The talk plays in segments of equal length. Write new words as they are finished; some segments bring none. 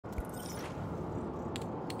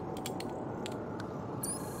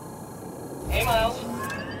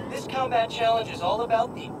combat challenge is all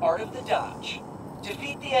about the art of the dodge.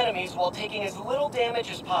 Defeat the enemies while taking as little damage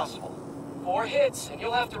as possible. 4 hits and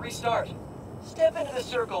you'll have to restart. Step into the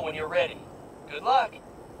circle when you're ready. Good luck.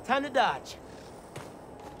 Time to dodge.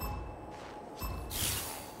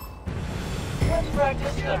 Let's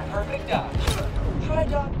practice the perfect dodge. Try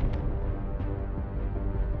dodge.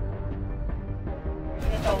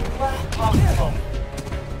 At the last possible moment.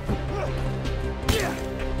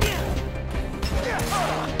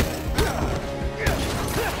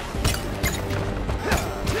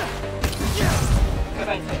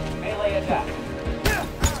 Commencing melee attack.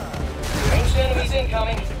 Ranged enemies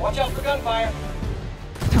incoming. Watch out for gunfire.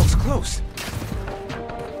 That was close.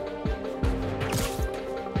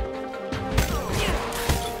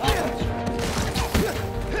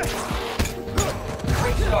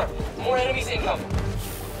 Great start. More enemies incoming.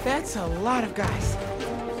 That's a lot of guys.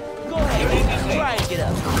 Go You need to ahead, save. try and get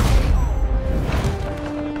up.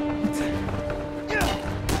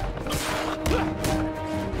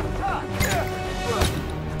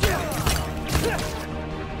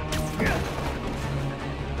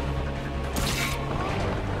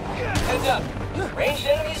 Heads up. Ranged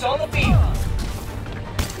enemies on the field.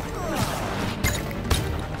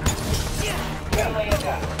 Melee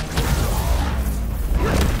attack.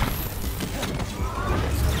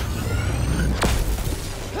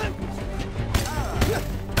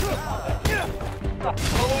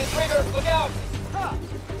 Pulling trigger, look out!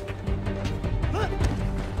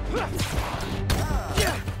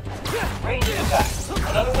 Ranged attack.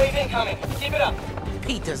 Another wave incoming. Keep it up.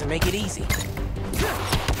 Pete doesn't make it easy.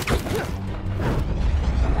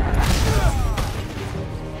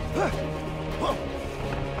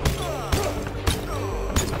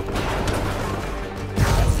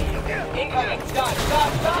 Incoming. Dodge,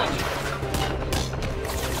 dodge, dodge.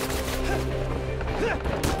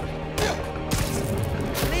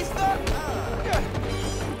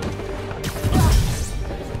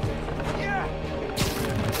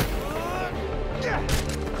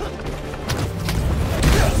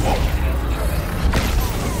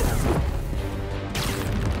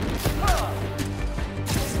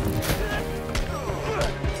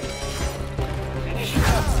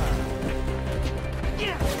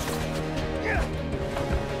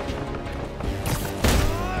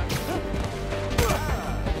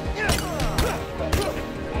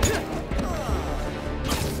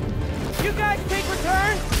 You guys take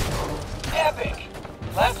return? Epic.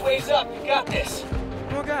 Last wave's up. You got this.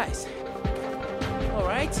 More guys. All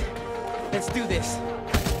right, let's do this.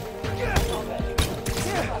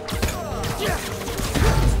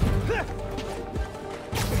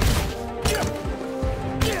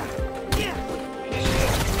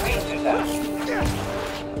 Ranged attack.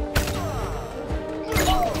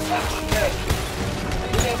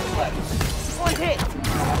 Chances left. One hit.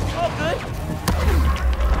 All good.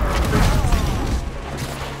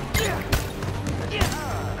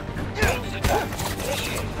 Ranged attack.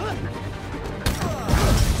 Initiate.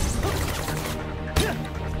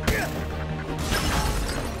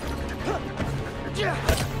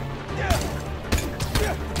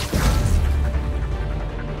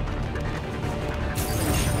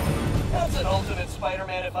 That's an ultimate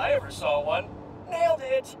Spider-Man if I ever saw one. Nailed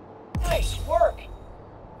it. Nice work.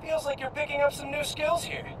 Feels like you're picking up some new skills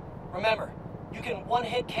here. Remember, you can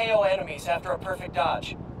one-hit KO enemies after a perfect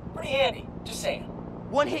dodge. Pretty handy, just saying.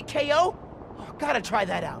 One hit KO? Oh, gotta try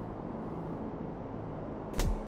that out.